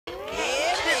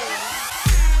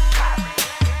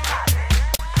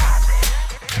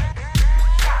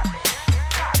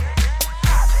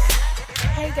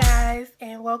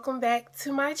welcome back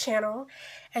to my channel.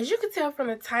 As you can tell from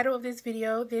the title of this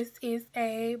video, this is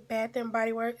a Bath &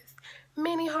 Body Works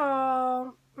mini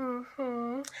haul.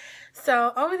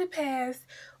 So over the past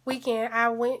weekend, I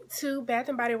went to Bath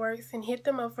 & Body Works and hit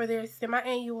them up for their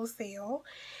semi-annual sale.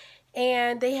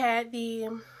 And they had the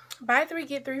buy 3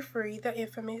 get 3 free, the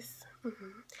infamous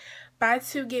buy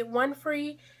 2 get 1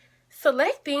 free.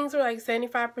 Select things were like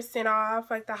 75% off,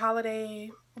 like the holiday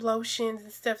lotions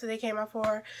and stuff that they came out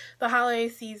for the holiday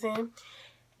season.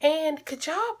 And could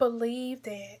y'all believe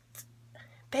that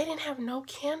they didn't have no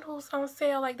candles on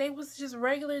sale? Like, they was just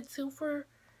regular 2 for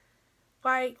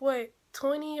like what,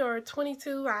 20 or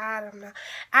 22? I don't know.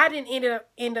 I didn't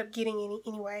end up getting any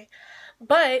anyway.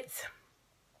 But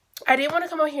I did want to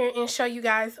come on here and show you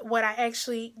guys what I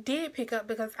actually did pick up,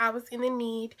 because I was in the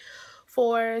need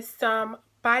for some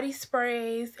body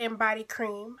sprays and body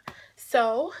cream.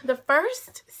 So the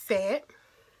first set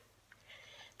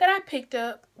that I picked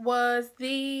up was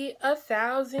the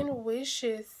 1,000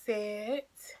 Wishes set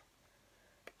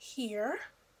here.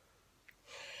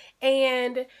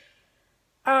 And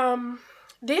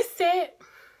this set,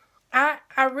 I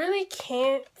really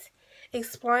can't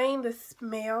explain the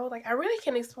smell. Like, I really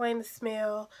can't explain the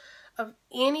smell of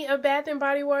any of Bath &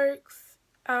 Body Works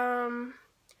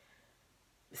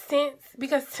scents,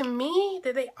 because to me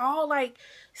that they all like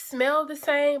smell the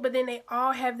same, but then they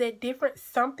all have that different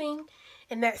something,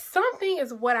 and that something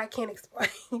is what I can't explain.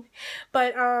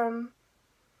 But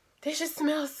this just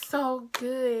smells so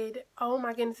good. Oh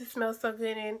my goodness, it smells so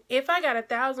good. And if I got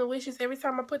 1,000 wishes every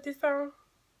time I put this on,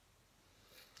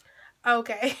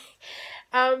 okay.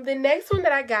 The next one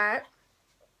that I got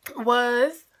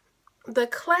was the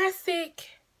classic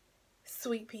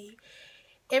Sweet Pea.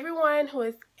 Everyone who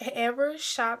has ever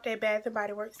shopped at Bath &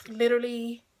 Body Works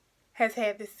literally has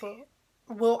had this scent.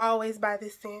 Will always buy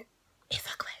this scent. It's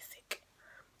a classic.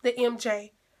 The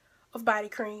MJ of body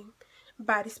cream,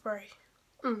 body spray.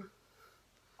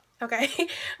 Okay.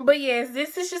 But yes,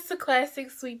 this is just a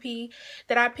classic Sweet Pea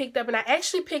that I picked up. And I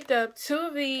actually picked up 2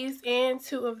 of these and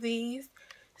 2 of these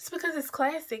just because it's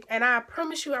classic. And I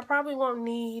promise you, I probably won't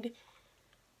need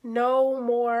no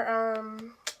more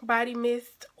body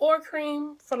mist or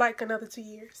cream for like another 2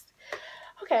 years.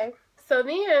 Okay, so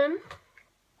then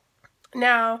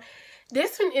now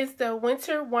this one is the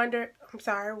Winterberry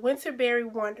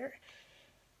Wonder.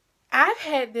 I've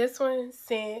had this one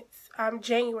since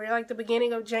January, like the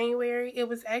beginning of January. It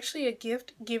was actually a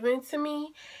gift given to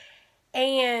me,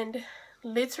 and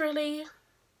literally,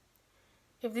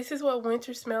 if this is what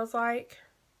winter smells like,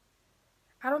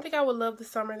 I don't think I would love the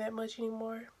summer that much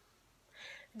anymore.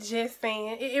 Just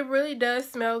saying. It really does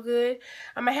smell good.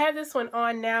 I'm gonna have this one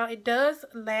on now. It does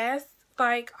last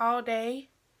like all day.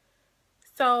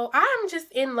 So I'm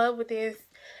just in love with this.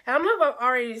 I don't know if I've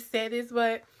already said this,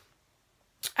 but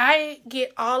I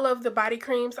get all of the body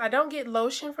creams. I don't get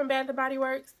lotion from Bath & Body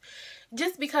Works,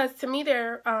 just because to me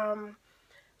their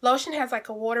lotion has like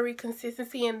a watery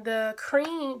consistency, and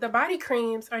the body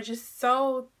creams are just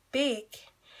so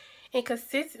thick in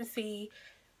consistency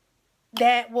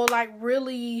that will like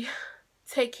really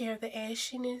take care of the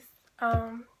ashiness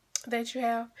that you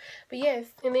have. But yes,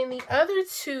 and then the other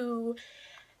 2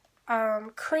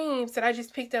 creams that I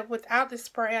just picked up without the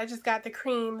spray, I just got the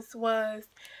creams, was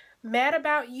Mad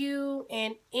About You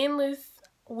and Endless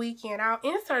Weekend. I'll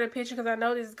insert a picture because I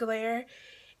know this glare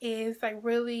is like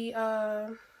really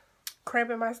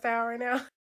cramping my style right now.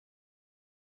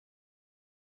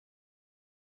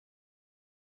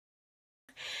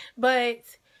 But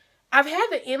I've had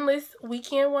the Endless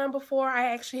Weekend one before. I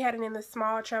actually had it in the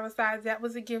small travel size. That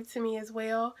was a gift to me as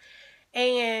well.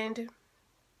 And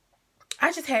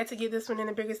I just had to get this one in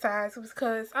a bigger size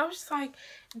because I was just like,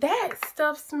 that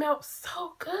stuff smelled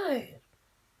so good.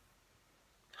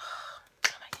 Oh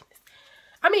my goodness.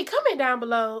 I mean, comment down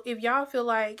below if y'all feel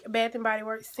like Bath & Body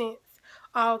Works scents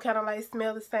all kind of like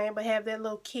smell the same but have that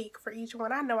little kick for each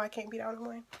one. I know I can't be the only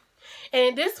one.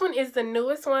 And this one is the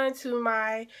newest one to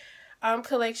my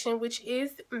collection, which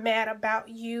is Mad About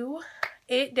You.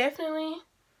 It definitely,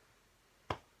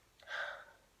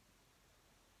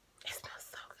 it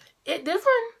smells so good.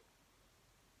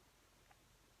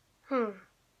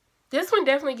 This one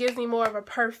definitely gives me more of a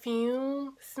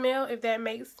perfume smell, if that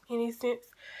makes any sense.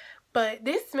 But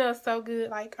this smells so good.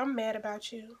 Like, I'm mad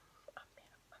about you. I'm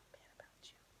mad about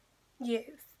you.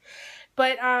 Yes.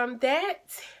 But that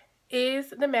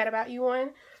is the Mad About You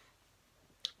one.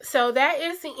 So that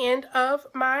is the end of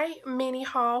my mini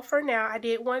haul for now. I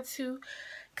did want to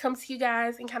come to you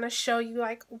guys and kind of show you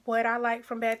like what I like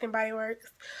from Bath & Body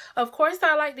Works. Of course,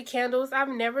 I like the candles. I've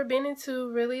never been into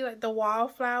really like the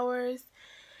wallflowers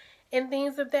and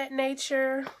things of that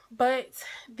nature. But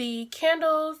the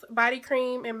candles, body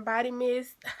cream, and body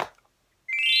mist,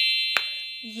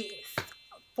 yes,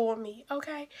 for me.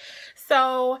 Okay,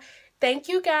 so thank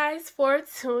you guys for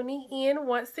tuning in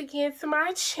once again to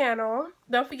my channel.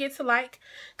 Don't forget to like,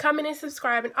 comment, and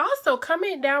subscribe, and also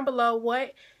comment down below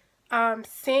what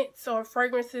scents or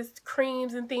fragrances,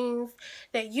 creams, and things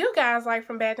that you guys like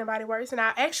from Bath and Body Works, and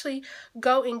I'll actually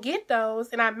go and get those,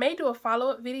 and I may do a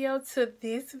follow-up video to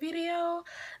this video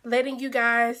letting you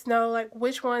guys know like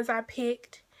which ones I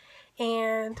picked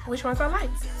and which ones I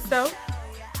liked. So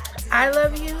I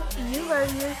love you, you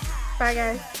love you. Bye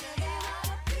guys.